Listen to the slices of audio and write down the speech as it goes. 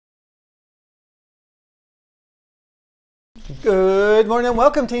Good morning and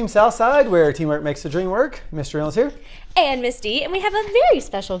welcome, Team Southside, where teamwork makes the dream work. Mr. Reynolds here. And Miss D, and we have a very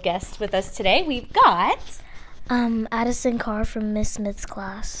special guest with us today. We've got... Addison Carr from Miss Smith's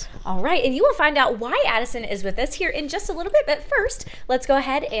class. All right, and you will find out why Addison is with us here in just a little bit, but first, let's go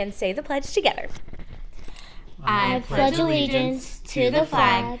ahead and say the pledge together. I pledge allegiance to the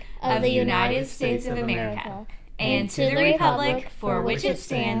flag of the United States of America and to the republic for which it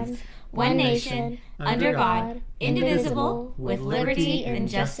stands, one nation, under God, indivisible, with liberty and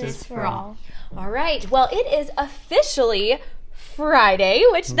justice for all. All right, well, it is officially Friday,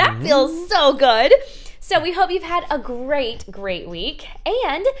 which that feels so good. So we hope you've had a great week.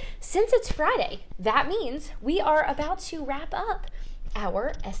 And since it's Friday, that means we are about to wrap up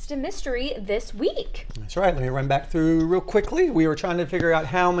our Mystery this week. That's right. Let me run back through real quickly. We were trying to figure out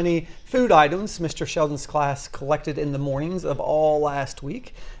how many food items Mr. Sheldon's class collected in the mornings of all last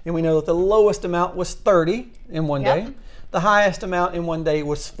week. And we know that the lowest amount was 30 in one day. The highest amount in one day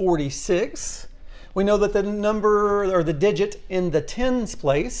was 46. We know that the number or the digit in the tens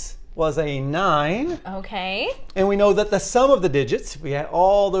place was a 9. Okay. And we know that the sum of the digits, we had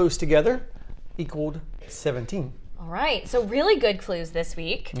all those together, equaled 17. All right, so really good clues this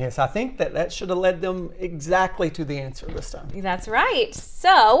week. Yes, I think that should have led them exactly to the answer this time. That's right.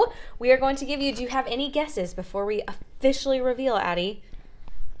 So we are going to give you, do you have any guesses before we officially reveal, Addie?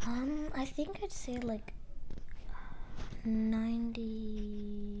 I think I'd say like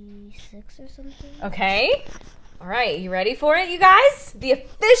 96 or something. Okay. All right, you ready for it, you guys? The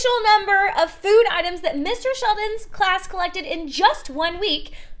official number of food items that Mr. Sheldon's class collected in just 1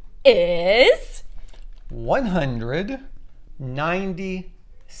 week is...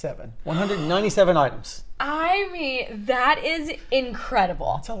 197. 197 items. I mean, that is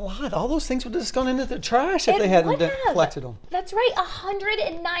incredible. That's a lot. All those things would have just gone into the trash if they hadn't collected them. That's right.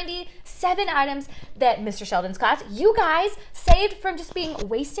 197 items that Mr. Sheldon's class, you guys saved from just being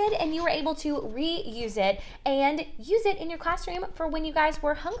wasted, and you were able to reuse it and use it in your classroom for when you guys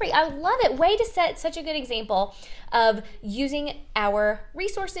were hungry. I love it. Way to set such a good example of using our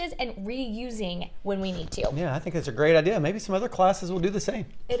resources and reusing when we need to. Yeah, I think that's a great idea. Maybe some other classes will do the same.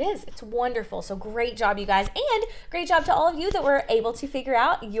 It is. It's wonderful. So great job, you guys. And great job to all of you that were able to figure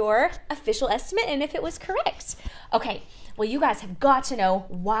out your official estimate and if it was correct. Okay, well, you guys have got to know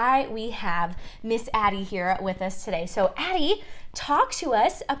why we have Miss Addie here with us today. So Addie, talk to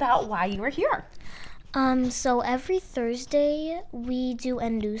us about why you are here. So every Thursday we do a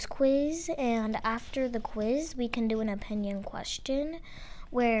news quiz, and after the quiz we can do an opinion question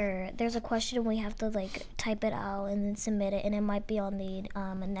where there's a question we have to like type it out and then submit it, and it might be on the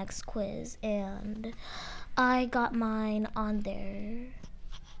next quiz, and I got mine on there.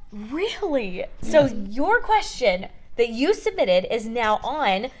 Really? So your question that you submitted is now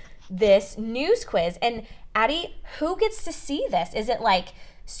on this news quiz. And Addie, who gets to see this? Is it like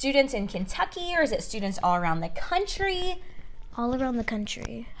students in Kentucky, or is it students all around the country? All around the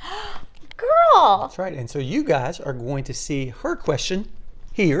country. Girl! That's right. And so you guys are going to see her question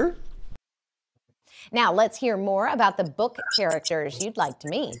here. Now let's hear more about the book characters you'd like to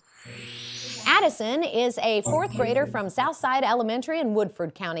meet. Addison is a 4th grader from Southside Elementary in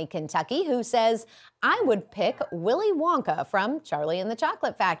Woodford County, Kentucky, who says, I would pick Willy Wonka from Charlie and the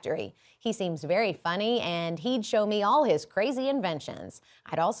Chocolate Factory. He seems very funny, and he'd show me all his crazy inventions.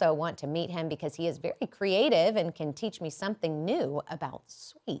 I'd also want to meet him because he is very creative and can teach me something new about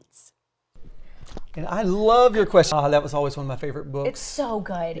sweets. And I love your question. That was always one of my favorite books. It's so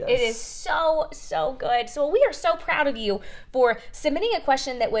good. Yes. It is so good. So we are so proud of you for submitting a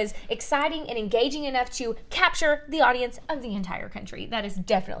question that was exciting and engaging enough to capture the audience of the entire country. That is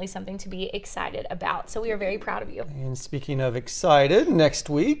definitely something to be excited about. So we are very proud of you. And speaking of excited, next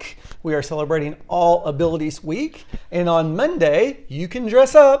week we are celebrating All Abilities Week. And on Monday, you can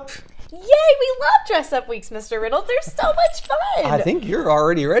dress up. Yay, we love dress up weeks, Mr. Reynolds. They're so much fun. I think you're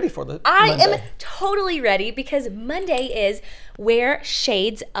already ready for the Monday. Am totally ready because Monday is Wear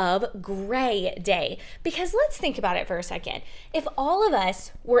Shades of Gray Day. Because let's think about it for a second. If all of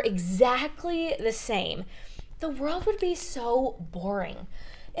us were exactly the same, the world would be so boring.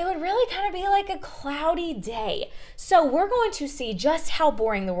 It would really kind of be like a cloudy day. So we're going to see just how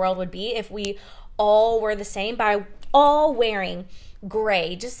boring the world would be if we all were the same by all wearing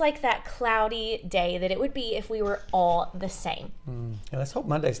gray, just like that cloudy day that it would be if we were all the same. Yeah, let's hope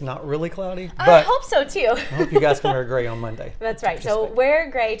Monday's not really cloudy. I hope so too. I hope you guys can wear gray on Monday. That's right. So wear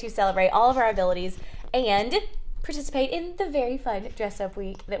gray to celebrate all of our abilities and participate in the very fun dress-up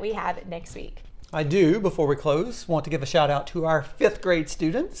week that we have next week. I do, before we close, want to give a shout out to our 5th grade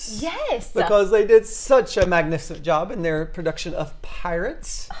students. Yes. Because they did such a magnificent job in their production of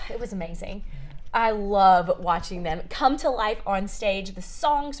Pirates. It was amazing. I love watching them come to life on stage. The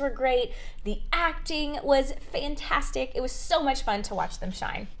songs were great. The acting was fantastic. It was so much fun to watch them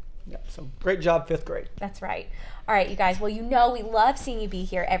shine. Yep, so great job, 5th grade. That's right. All right, you guys. Well, you know we love seeing you be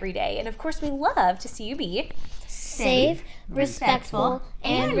here every day. And of course, we love to see you be safe, respectful,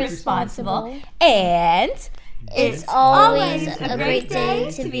 and responsible. And it's always a great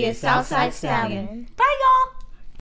day to be a Southside Stallion. bye, y'all.